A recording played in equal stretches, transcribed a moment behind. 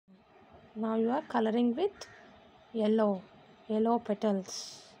Now you are coloring with yellow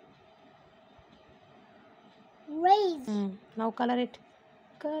petals. Raise. Now color it.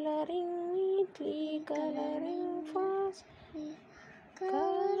 Coloring neatly, coloring fast.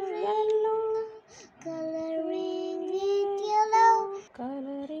 Color yellow. Coloring with yellow.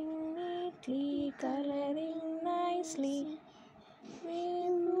 Coloring neatly, coloring nicely.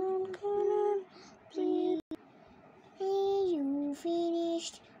 With one color, please. Are you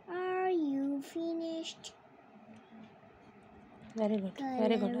finished? Are you finished? Very good.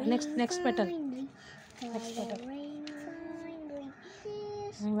 Very good. Next petal. Next petal.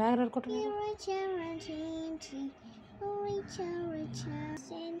 Where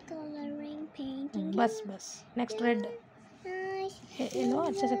coloring painting. बस next red ये लो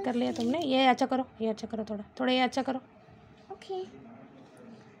अच्छे से कर लिया तुमने ये अच्छा करो थोड़ा ये अच्छा करो Okay.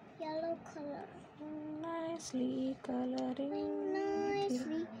 Yellow color. nicely coloring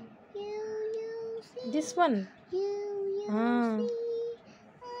Nicely. You see. this one You see.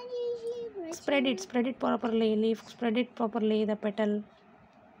 spread it properly leaf spread it properly the petal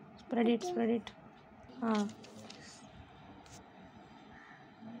spread it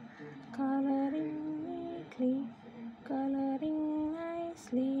coloring neatly coloring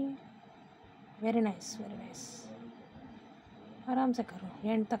nicely very nice आराम से करो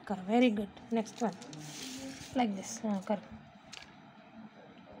एंड तक करो very good next one like this करो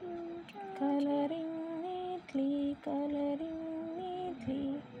coloring neatly coloring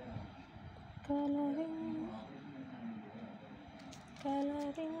nicely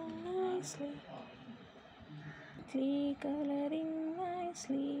coloring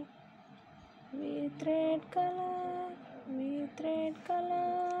nicely with red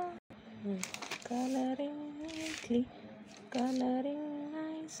color coloring neatly coloring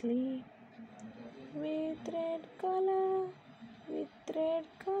nicely with red color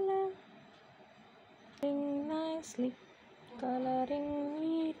coloring nicely coloring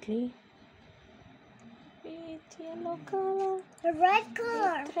neatly with yellow color Red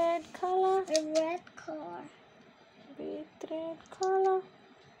color. with red color Red color. with red color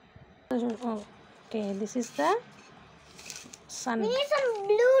okay this is the sun We need some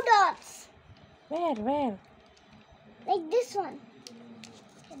blue dots. where Like this one.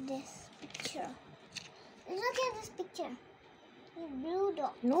 This picture. Look at this picture. Blue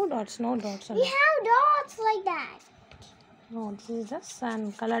dots. no dots We have dots like that. no this is the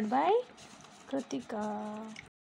sun colored by Kruthika.